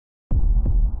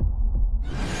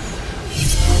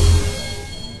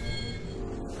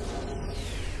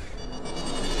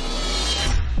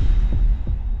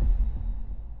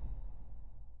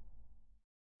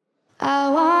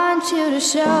to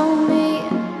show me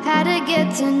how to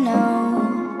get to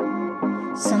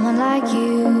know someone like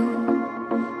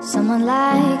you, someone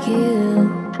like you.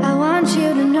 I want you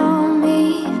to know me,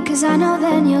 'cause I know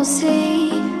then you'll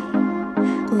see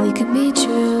we could be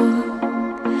true,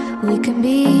 we can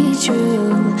be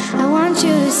true. I want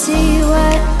you to see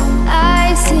what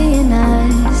I see in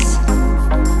us,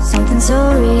 something so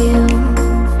real,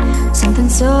 something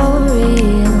so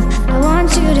real. I want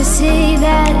you to see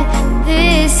that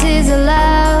this is a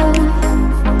love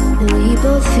that we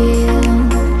both feel,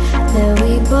 that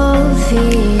we both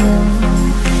feel.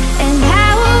 And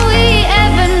how will we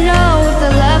ever know if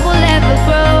the love will ever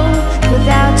grow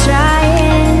without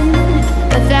trying,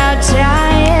 without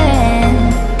trying?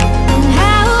 And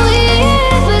how will we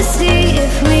ever see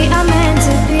if we are meant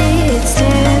to be? It's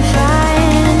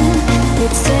terrifying,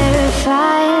 it's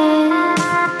terrifying.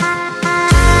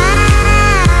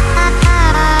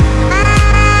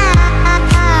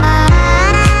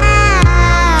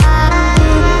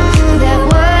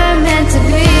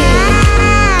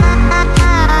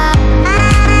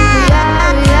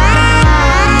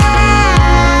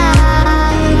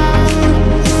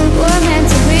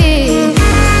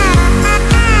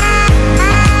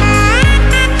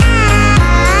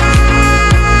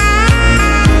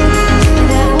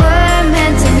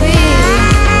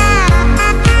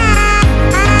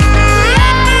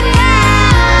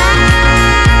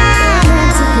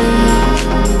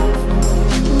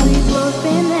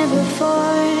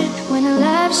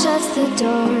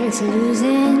 It's a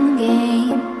losing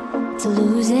game, it's a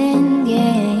losing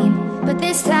game. But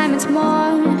this time it's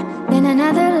more than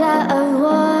another love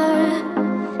war.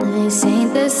 This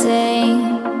ain't the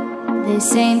same,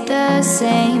 this ain't the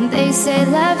same. They say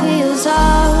love heals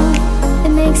all,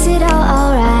 it makes it all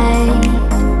alright.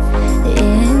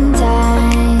 In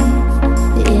time,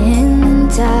 in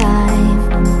time.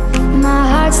 My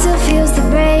heart still feels the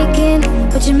breaking,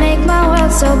 but you make my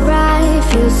world so bright.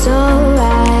 Feels so